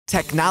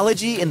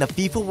Technology in the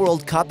FIFA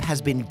World Cup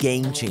has been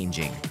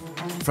game-changing.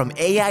 From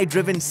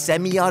AI-driven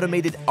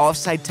semi-automated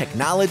offside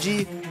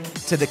technology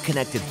to the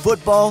connected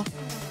football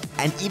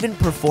and even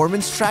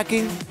performance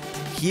tracking,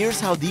 here's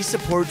how these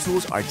support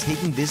tools are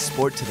taking this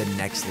sport to the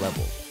next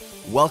level.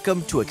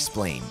 Welcome to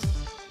Xplained.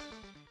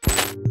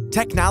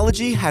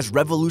 Technology has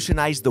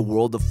revolutionized the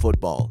world of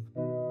football.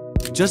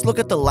 Just look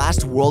at the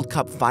last World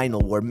Cup final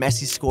where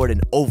Messi scored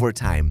in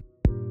overtime.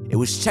 It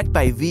was checked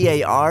by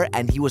VAR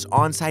and he was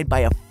onside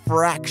by a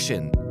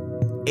fraction.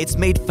 It's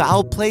made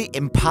foul play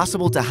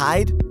impossible to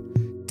hide,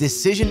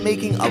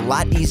 decision-making a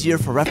lot easier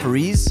for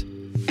referees.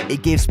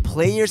 It gives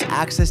players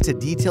access to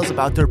details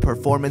about their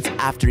performance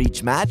after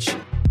each match.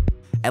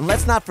 And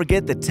let's not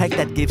forget the tech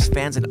that gives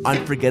fans an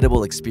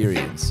unforgettable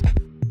experience.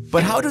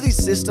 But how do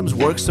these systems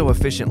work so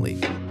efficiently?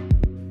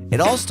 It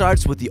all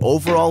starts with the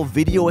overall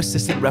Video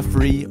Assistant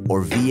Referee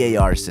or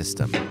VAR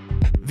system.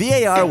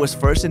 VAR was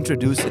first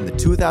introduced in the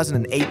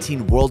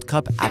 2018 World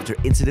Cup after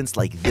incidents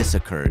like this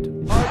occurred. The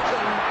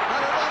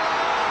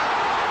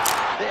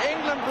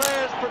England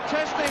players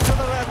protesting to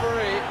the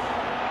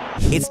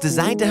referee. It's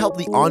designed to help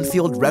the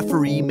on-field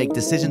referee make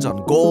decisions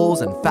on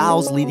goals and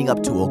fouls leading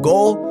up to a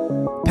goal,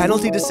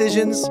 penalty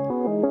decisions,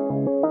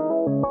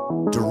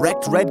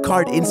 direct red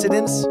card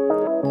incidents,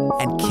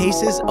 and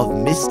cases of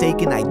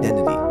mistaken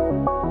identity.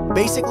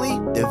 Basically,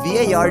 the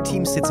VAR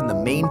team sits in the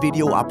main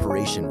video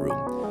operation room.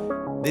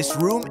 This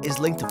room is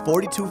linked to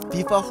 42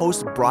 FIFA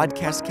host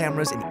broadcast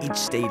cameras in each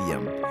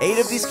stadium. 8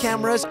 of these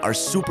cameras are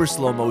super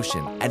slow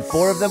motion, and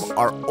 4 of them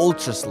are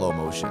ultra slow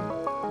motion.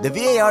 The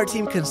VAR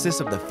team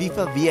consists of the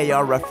FIFA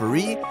VAR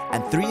referee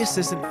and 3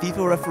 assistant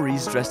FIFA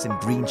referees dressed in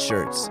green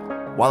shirts,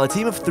 while a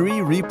team of 3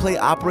 replay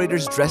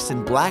operators dressed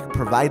in black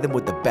provide them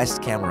with the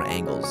best camera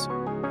angles.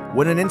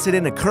 When an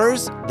incident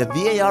occurs, the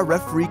VAR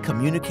referee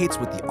communicates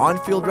with the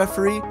on-field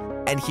referee,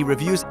 and he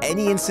reviews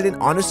any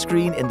incident on a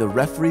screen in the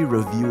referee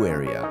review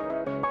area.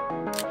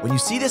 When you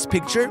see this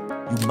picture,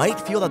 you might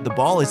feel that the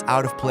ball is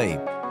out of play,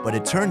 but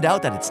it turned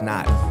out that it's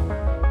not.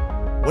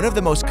 One of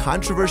the most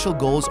controversial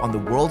goals on the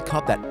World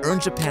Cup that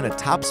earned Japan a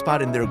top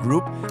spot in their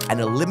group and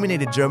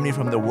eliminated Germany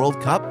from the World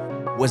Cup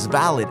was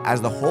valid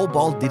as the whole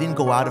ball didn't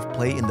go out of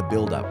play in the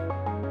build-up.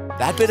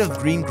 That bit of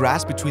green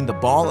grass between the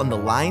ball and the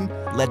line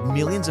led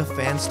millions of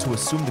fans to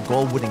assume the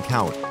goal wouldn't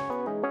count.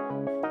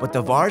 But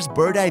the VAR's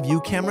bird-eye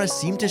view camera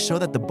seemed to show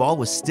that the ball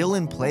was still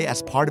in play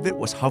as part of it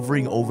was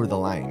hovering over the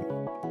line.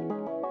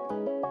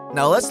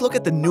 Now let's look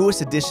at the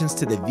newest additions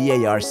to the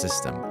VAR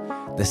system,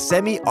 the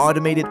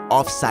semi-automated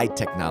offside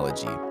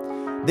technology.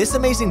 This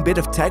amazing bit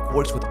of tech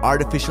works with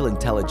artificial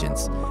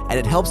intelligence, and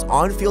it helps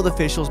on-field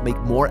officials make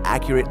more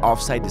accurate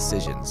offside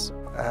decisions.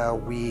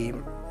 We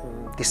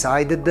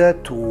decided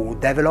to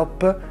develop,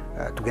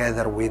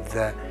 together with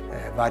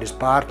various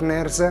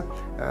partners,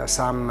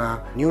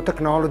 some new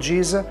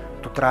technologies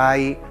to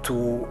try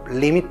to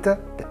limit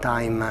the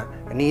time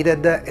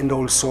needed and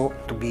also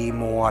to be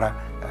more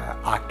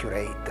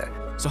accurate.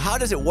 So how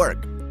does it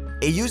work?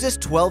 It uses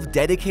 12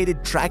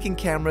 dedicated tracking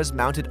cameras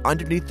mounted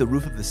underneath the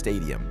roof of the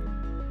stadium.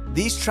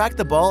 These track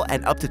the ball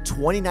and up to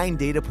 29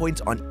 data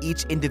points on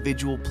each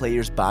individual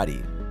player's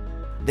body.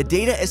 The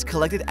data is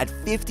collected at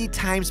 50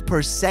 times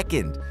per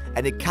second,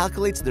 and it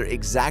calculates their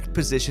exact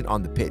position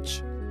on the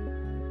pitch.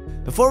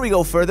 Before we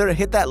go further,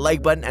 hit that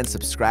like button and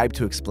subscribe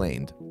to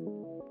Xplained.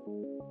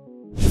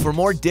 For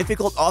more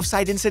difficult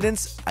offside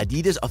incidents,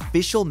 Adidas'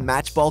 official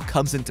match ball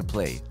comes into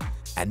play.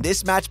 And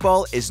this match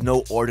ball is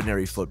no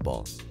ordinary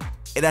football.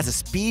 It has a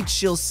speed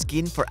chill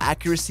skin for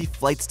accuracy,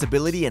 flight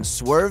stability, and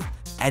swerve,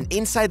 and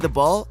inside the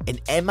ball, an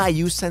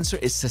MIU sensor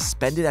is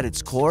suspended at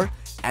its core,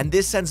 and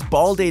this sends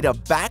ball data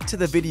back to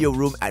the video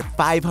room at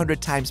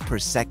 500 times per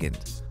second.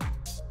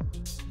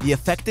 The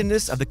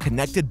effectiveness of the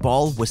connected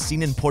ball was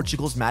seen in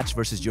Portugal's match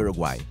versus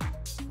Uruguay.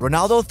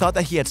 Ronaldo thought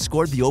that he had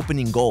scored the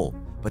opening goal,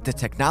 but the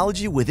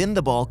technology within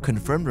the ball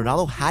confirmed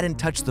Ronaldo hadn't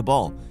touched the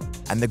ball,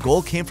 and the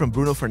goal came from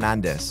Bruno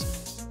Fernandes.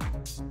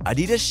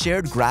 Adidas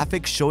shared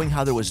graphics showing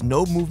how there was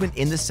no movement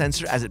in the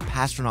sensor as it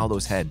passed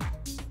Ronaldo's head.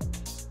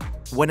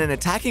 When an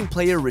attacking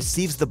player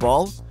receives the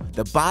ball,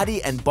 the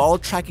body and ball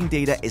tracking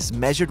data is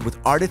measured with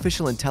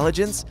artificial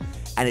intelligence,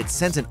 and it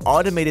sends an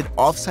automated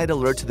offside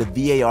alert to the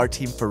VAR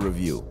team for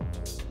review.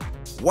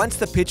 Once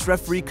the pitch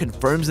referee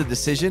confirms the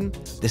decision,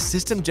 the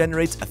system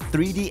generates a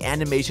 3D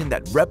animation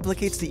that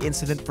replicates the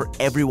incident for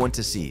everyone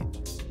to see.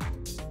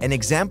 An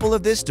example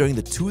of this during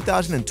the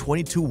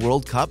 2022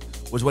 World Cup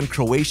was when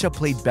Croatia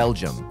played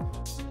Belgium.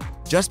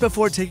 Just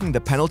before taking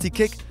the penalty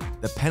kick,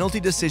 the penalty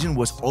decision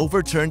was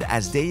overturned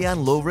as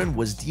Dejan Lovren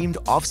was deemed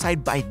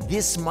offside by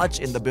this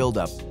much in the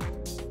build-up,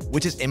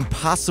 which is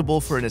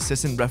impossible for an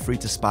assistant referee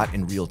to spot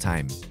in real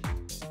time.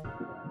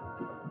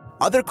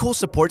 Other cool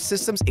support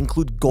systems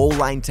include goal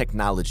line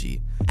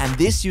technology, and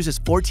this uses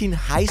 14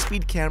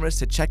 high-speed cameras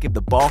to check if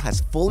the ball has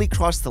fully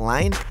crossed the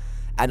line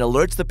and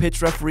alerts the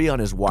pitch referee on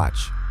his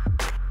watch.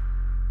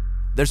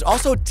 There's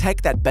also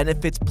tech that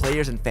benefits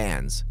players and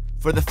fans.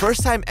 For the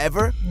first time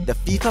ever, the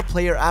FIFA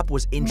Player app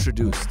was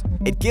introduced.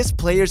 It gives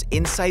players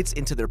insights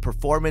into their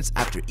performance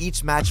after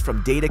each match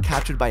from data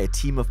captured by a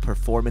team of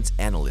performance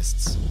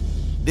analysts.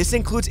 This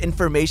includes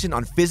information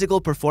on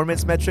physical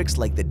performance metrics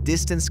like the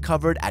distance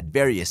covered at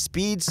various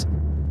speeds,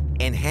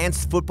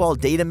 enhanced football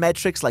data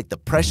metrics like the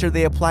pressure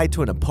they apply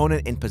to an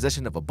opponent in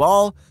possession of a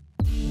ball,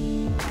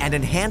 and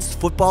enhanced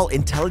football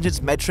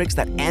intelligence metrics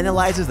that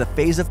analyzes the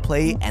phase of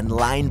play and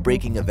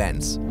line-breaking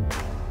events.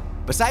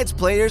 Besides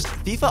players,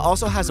 FIFA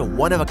also has a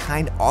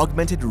one-of-a-kind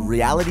augmented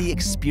reality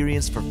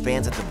experience for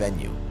fans at the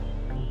venue.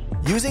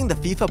 Using the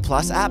FIFA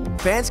Plus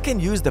app, fans can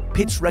use the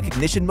pitch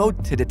recognition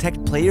mode to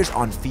detect players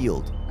on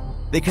field.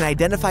 They can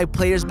identify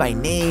players by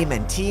name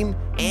and team,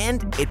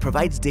 and it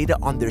provides data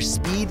on their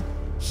speed,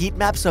 heat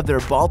maps of their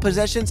ball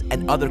possessions,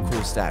 and other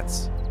cool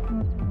stats.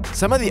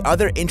 Some of the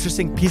other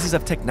interesting pieces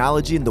of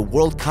technology in the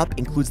World Cup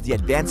includes the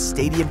advanced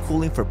stadium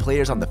cooling for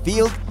players on the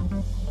field,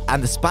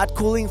 and the spot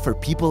cooling for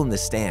people in the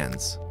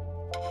stands.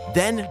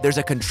 Then, there's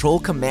a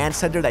control command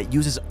center that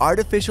uses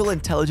artificial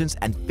intelligence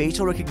and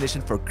facial recognition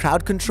for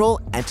crowd control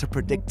and to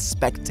predict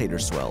spectator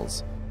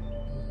swells.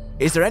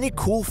 Is there any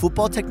cool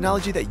football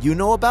technology that you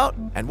know about?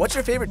 And what's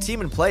your favorite team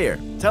and player?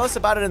 Tell us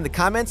about it in the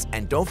comments,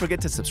 and don't forget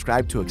to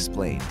subscribe to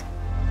Xplained.